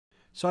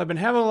So I've been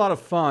having a lot of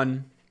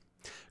fun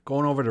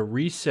going over to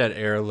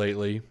ResetEra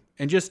lately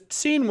and just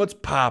seeing what's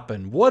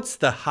popping. What's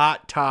the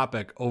hot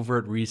topic over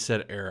at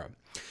ResetEra?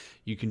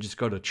 You can just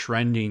go to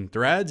trending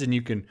threads and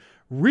you can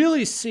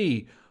really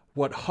see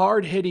what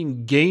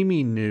hard-hitting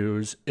gaming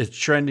news is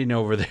trending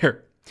over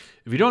there.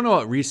 If you don't know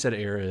what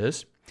ResetEra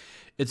is,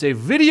 it's a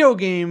video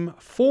game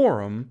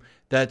forum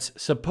that's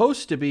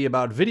supposed to be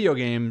about video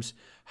games.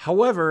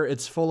 However,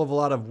 it's full of a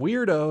lot of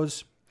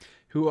weirdos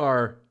who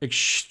are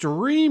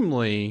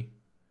extremely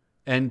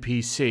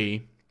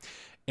NPC,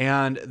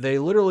 and they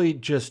literally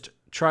just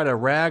try to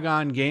rag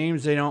on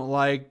games they don't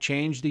like,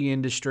 change the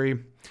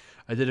industry.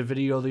 I did a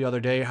video the other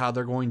day how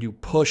they're going to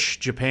push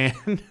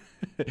Japan.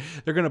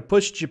 They're going to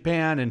push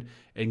Japan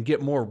and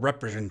get more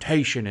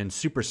representation in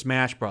Super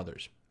Smash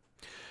Brothers.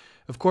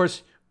 Of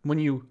course, when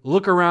you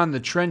look around the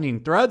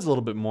trending threads a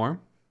little bit more,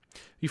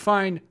 you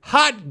find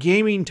hot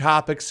gaming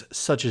topics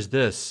such as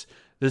this.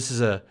 This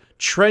is a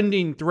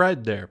trending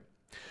thread there.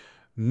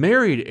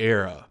 Married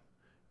era.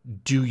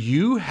 Do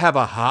you have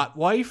a hot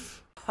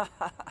wife?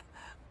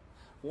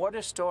 What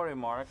a story,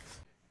 Mark.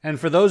 And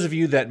for those of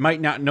you that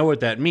might not know what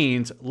that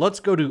means, let's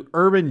go to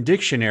Urban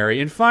Dictionary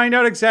and find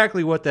out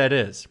exactly what that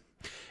is.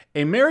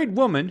 A married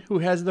woman who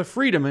has the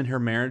freedom in her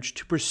marriage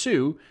to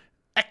pursue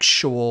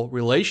actual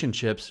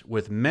relationships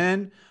with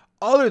men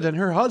other than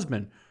her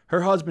husband.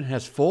 Her husband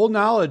has full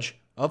knowledge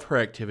of her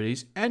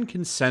activities and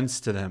consents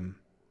to them.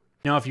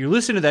 Now, if you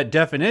listen to that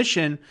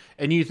definition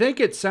and you think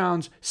it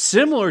sounds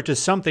similar to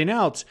something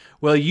else,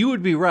 well, you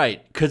would be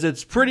right, because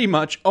it's pretty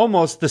much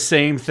almost the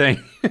same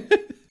thing.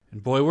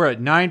 And boy, we're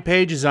at 9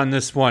 pages on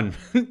this one.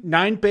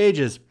 9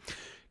 pages.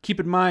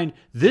 Keep in mind,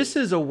 this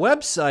is a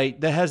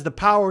website that has the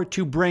power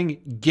to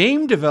bring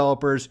game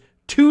developers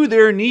to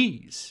their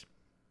knees,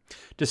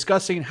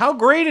 discussing how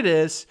great it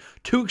is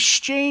to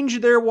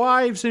exchange their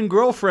wives and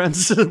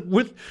girlfriends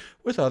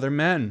with other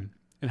men,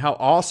 and how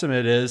awesome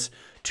it is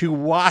to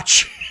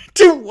watch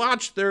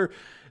their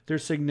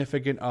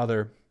significant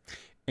other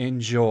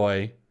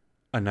enjoy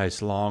a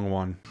nice long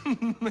one.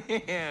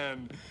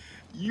 Man,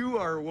 you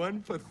are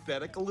one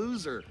pathetic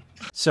loser.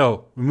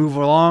 So we move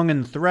along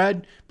in the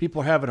thread.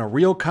 People are having a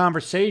real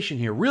conversation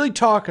here, really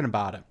talking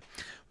about it.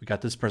 We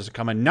got this person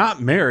coming,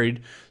 not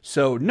married,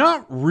 so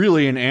not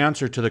really an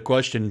answer to the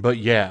question, but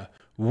yeah,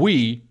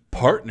 we,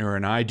 partner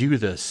and I, do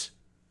this.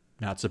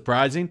 Not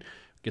surprising.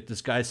 Get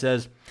this guy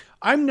says,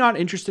 I'm not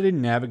interested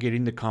in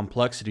navigating the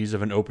complexities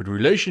of an open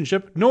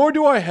relationship, nor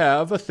do I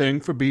have a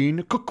thing for being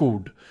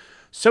cuckolded.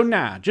 So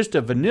nah, just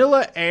a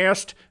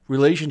vanilla-assed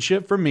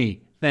relationship for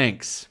me.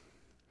 Thanks.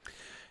 And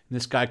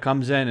this guy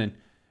comes in and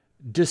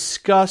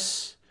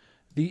discuss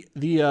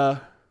the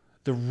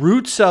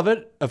roots of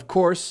it. Of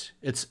course,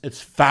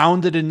 it's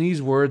founded in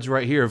these words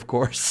right here, of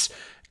course,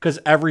 because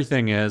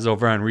everything is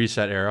over on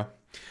ResetEra.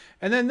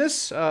 And then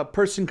this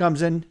person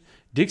comes in,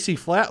 Dixie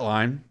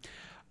Flatline.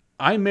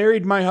 I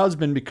married my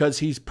husband because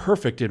he's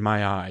perfect in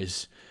my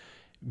eyes.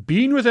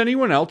 Being with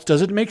anyone else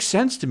doesn't make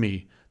sense to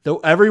me, though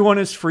everyone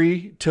is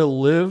free to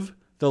live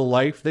the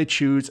life they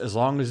choose as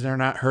long as they're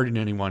not hurting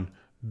anyone.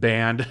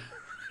 Banned.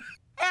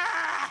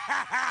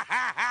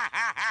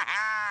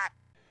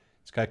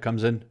 This guy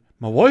comes in.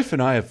 My wife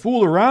and I have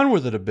fooled around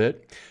with it a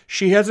bit.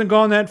 She hasn't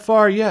gone that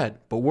far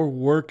yet, but we're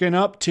working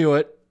up to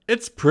it.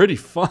 It's pretty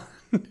fun.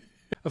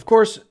 Of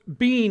course,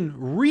 being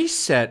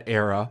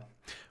ResetEra,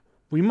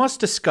 we must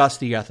discuss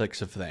the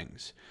ethics of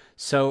things.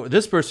 So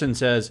this person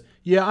says,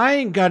 yeah, I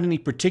ain't got any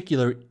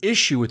particular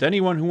issue with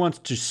anyone who wants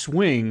to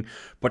swing,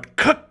 but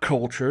cuck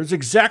culture is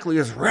exactly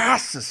as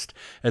racist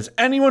as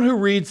anyone who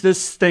reads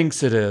this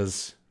thinks it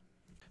is.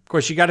 Of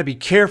course, you got to be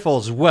careful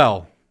as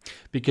well,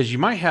 because you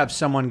might have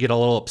someone get a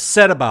little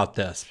upset about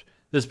this.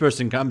 This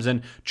person comes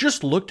in,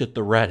 just looked at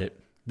the Reddit.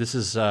 This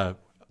is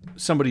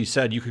somebody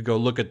said you could go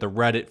look at the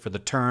Reddit for the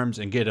terms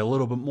and get a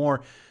little bit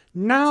more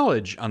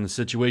knowledge on the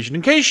situation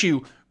in case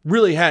you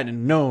really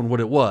hadn't known what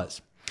it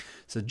was.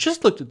 So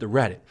just looked at the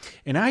Reddit,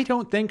 and I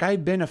don't think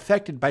I've been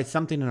affected by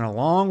something in a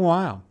long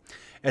while.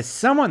 As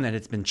someone that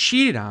has been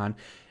cheated on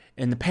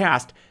in the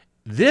past,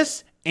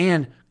 this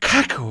and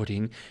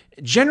cuckolding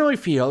generally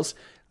feels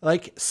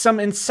like some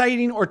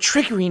inciting or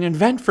triggering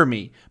event for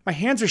me. My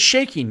hands are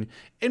shaking,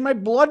 and my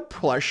blood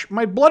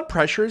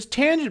pressure is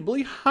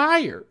tangibly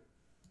higher.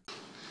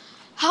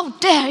 How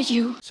dare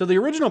you! So the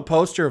original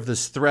poster of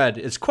this thread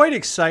is quite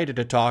excited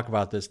to talk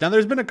about this. Now,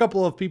 there's been a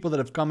couple of people that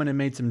have come in and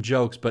made some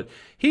jokes, but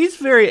he's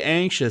very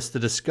anxious to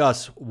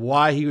discuss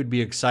why he would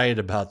be excited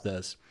about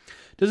this.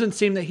 Doesn't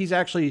seem that he's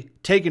actually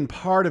taken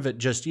part of it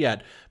just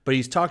yet, but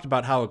he's talked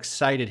about how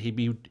excited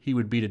he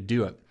would be to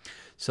do it.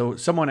 So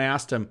someone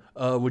asked him,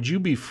 would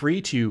you be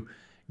free to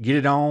get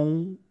it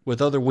on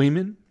with other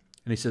women?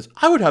 And he says,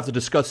 I would have to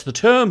discuss the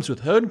terms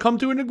with her and come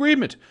to an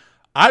agreement.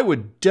 I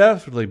would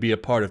definitely be a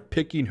part of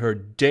picking her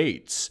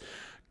dates.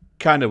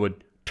 Kind of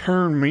would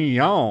turn me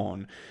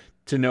on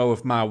to know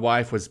if my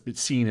wife was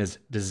seen as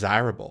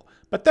desirable.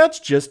 But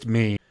that's just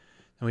me.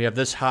 And we have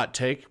this hot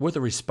take with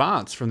a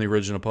response from the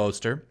original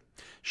poster.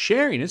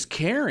 Sharing is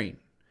caring.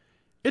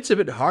 It's a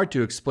bit hard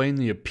to explain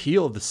the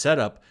appeal of the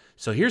setup,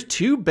 So here's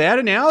 2 bad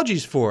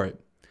analogies for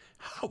it.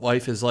 Hot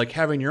wife is like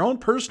having your own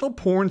personal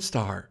porn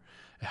star.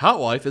 A hot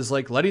wife is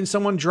like letting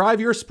someone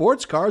drive your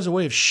sports car as a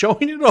way of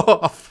showing it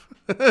off.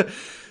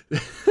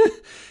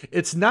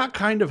 It's not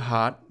kind of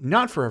hot,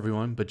 not for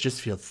everyone, but just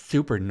feels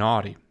super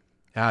naughty.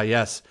 Ah,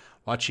 yes,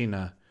 watching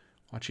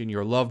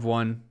your loved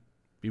one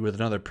be with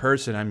another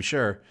person, I'm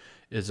sure,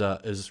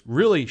 is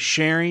really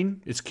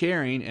sharing, it's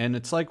caring, and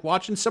it's like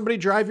watching somebody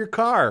drive your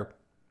car.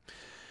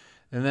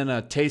 And then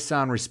a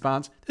Tayson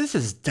response, this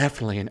is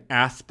definitely an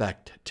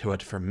aspect to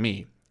it for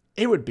me.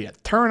 It would be a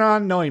turn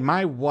on knowing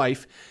my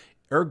wife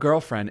or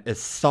girlfriend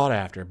is sought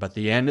after, but at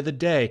the end of the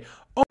day,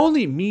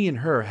 only me and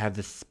her have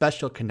this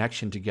special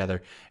connection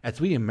together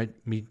as we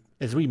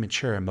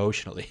mature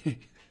emotionally.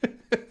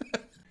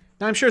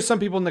 Now, I'm sure some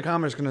people in the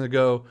comments are going to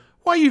go,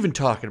 why are you even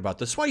talking about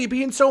this? Why are you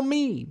being so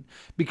mean?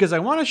 Because I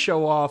want to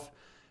show off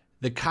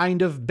the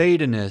kind of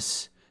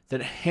beta-ness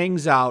that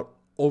hangs out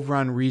over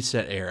on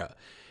ResetEra.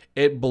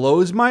 It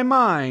blows my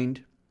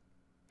mind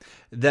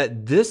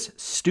that this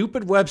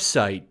stupid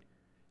website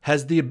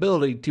has the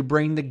ability to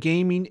bring the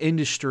gaming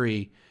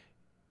industry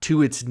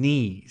to its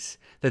knees.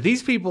 That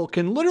these people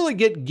can literally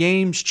get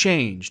games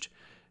changed.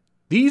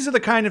 These are the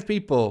kind of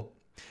people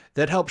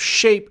that help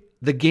shape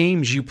the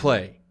games you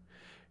play.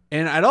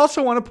 And I'd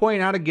also want to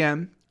point out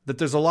again that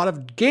there's a lot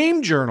of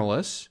game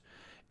journalists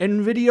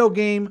and video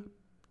game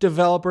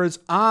developers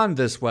on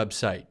this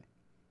website.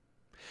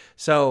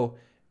 So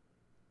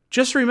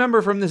just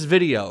remember from this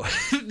video,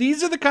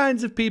 these are the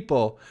kinds of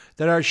people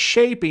that are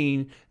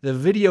shaping the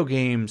video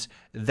games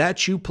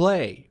that you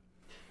play.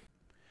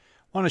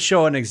 I want to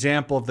show an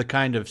example of the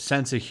kind of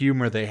sense of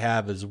humor they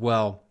have as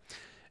well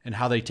and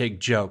how they take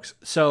jokes.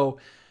 So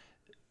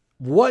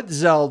what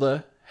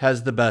Zelda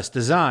has the best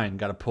design?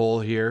 Got a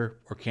poll here.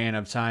 Ocarina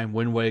of Time,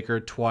 Wind Waker,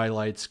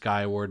 Twilight,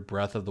 Skyward,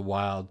 Breath of the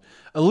Wild.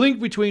 A Link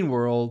Between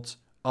Worlds,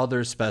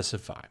 others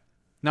specify.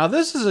 Now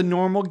this is a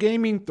normal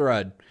gaming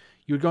thread.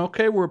 You would go,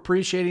 okay, we're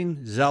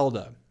appreciating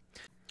Zelda.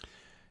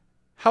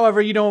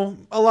 However, you know,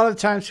 a lot of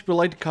times people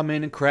like to come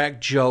in and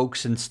crack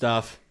jokes and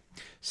stuff.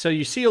 So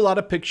you see a lot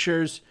of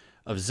pictures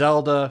of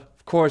Zelda.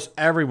 Of course,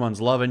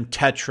 everyone's loving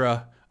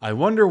Tetra. I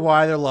wonder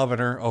why they're loving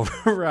her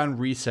over on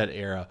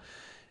ResetEra.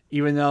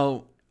 Even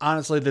though,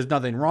 honestly, there's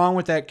nothing wrong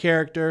with that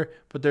character,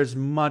 but there's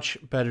much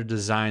better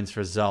designs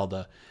for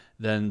Zelda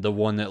than the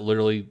one that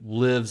literally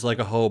lives like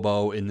a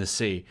hobo in the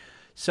sea.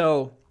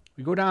 So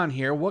we go down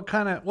here. What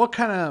kind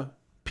of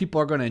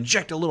people are going to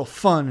inject a little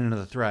fun into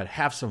the thread?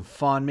 Have some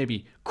fun,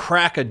 maybe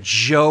crack a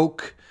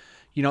joke,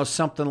 you know,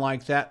 something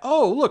like that.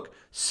 Oh, look,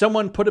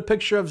 someone put a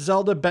picture of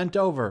Zelda bent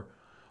over.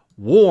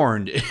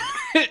 Warned.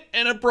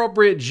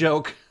 Inappropriate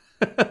joke.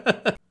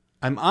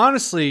 I'm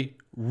honestly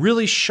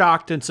really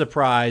shocked and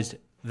surprised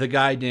the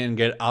guy didn't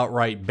get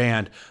outright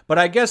banned. But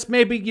I guess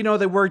maybe, you know,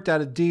 they worked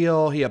out a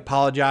deal. He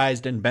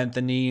apologized and bent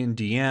the knee in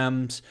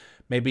DMs.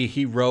 Maybe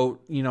he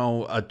wrote, you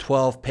know, a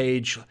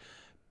 12-page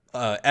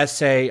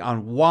essay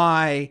on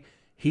why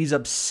he's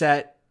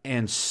upset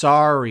and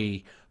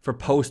sorry for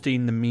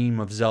posting the meme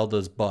of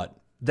Zelda's butt.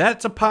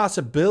 That's a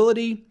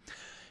possibility.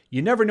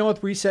 You never know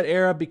with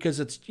ResetEra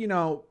because it's, you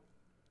know,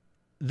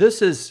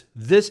 this is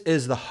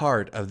the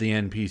heart of the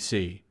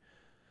NPC.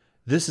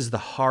 This is the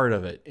heart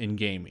of it in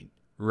gaming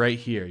right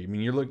here. I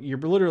mean, you're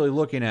literally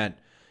looking at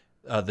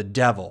the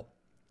devil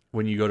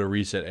when you go to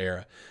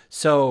ResetEra.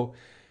 So,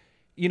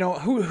 you know,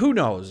 who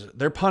knows?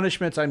 Their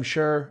punishments, I'm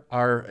sure,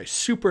 are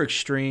super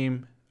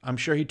extreme. I'm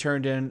sure he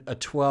turned in a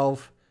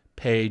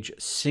 12-page,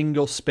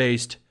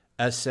 single-spaced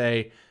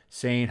essay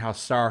saying how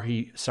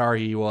sorry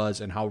he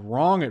was and how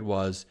wrong it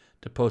was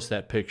to post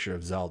that picture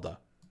of Zelda.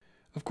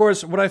 Of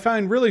course, what I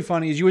find really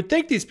funny is you would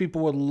think these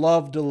people would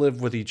love to live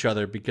with each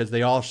other because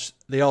they all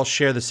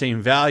share the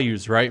same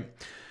values, right?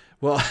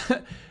 Well,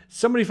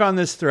 somebody found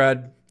this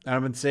thread, and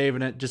I've been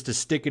saving it just to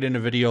stick it in a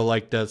video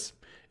like this.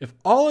 If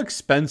all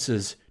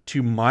expenses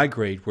to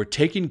migrate were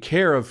taken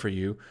care of for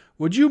you,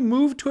 would you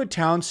move to a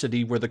town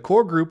city where the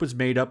core group was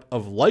made up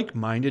of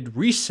like-minded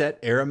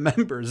ResetEra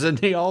members? And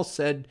they all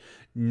said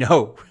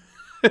no.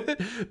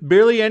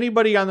 Barely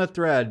anybody on the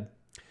thread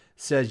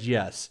says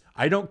yes.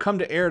 I don't come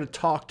to Era to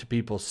talk to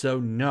people, so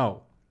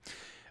no.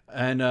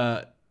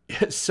 And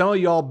some of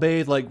y'all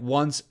bathe like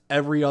once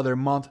every other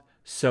month,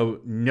 so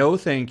no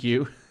thank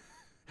you.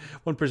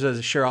 One person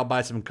says, sure, I'll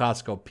buy some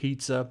Costco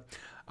pizza.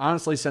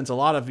 Honestly, since a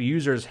lot of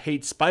users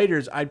hate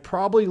spiders, I'd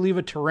probably leave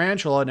a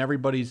tarantula in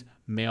everybody's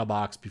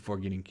mailbox before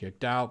getting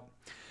kicked out.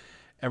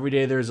 Every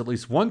day there's at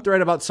least one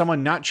thread about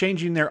someone not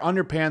changing their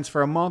underpants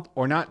for a month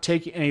or not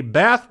taking a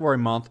bath for a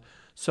month,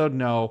 so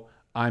no,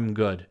 I'm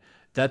good.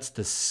 That's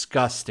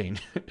disgusting.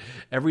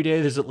 Every day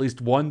there's at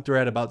least one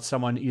thread about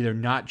someone either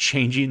not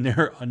changing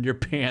their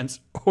underpants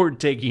or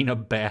taking a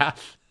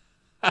bath.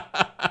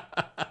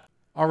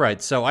 All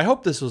right, so I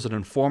hope this was an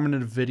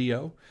informative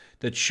video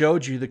that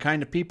showed you the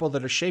kind of people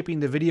that are shaping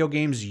the video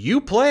games you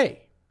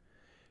play.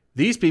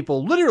 These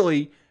people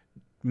literally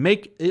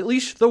make at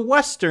least the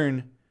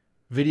Western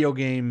video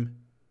game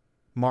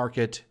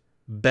market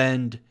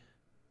bend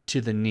to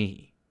the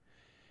knee.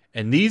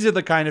 And these are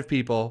the kind of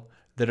people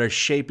that are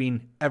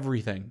shaping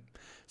everything.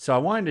 So I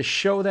wanted to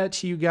show that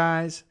to you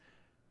guys.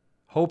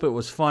 Hope it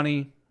was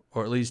funny,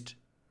 or at least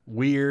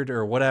weird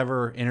or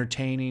whatever,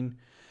 entertaining.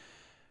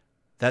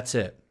 That's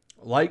it.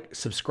 Like,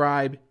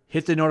 subscribe,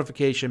 hit the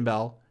notification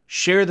bell,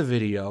 share the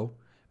video,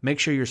 make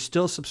sure you're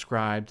still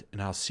subscribed,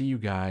 and I'll see you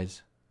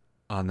guys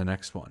on the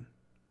next one.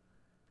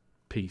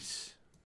 Peace.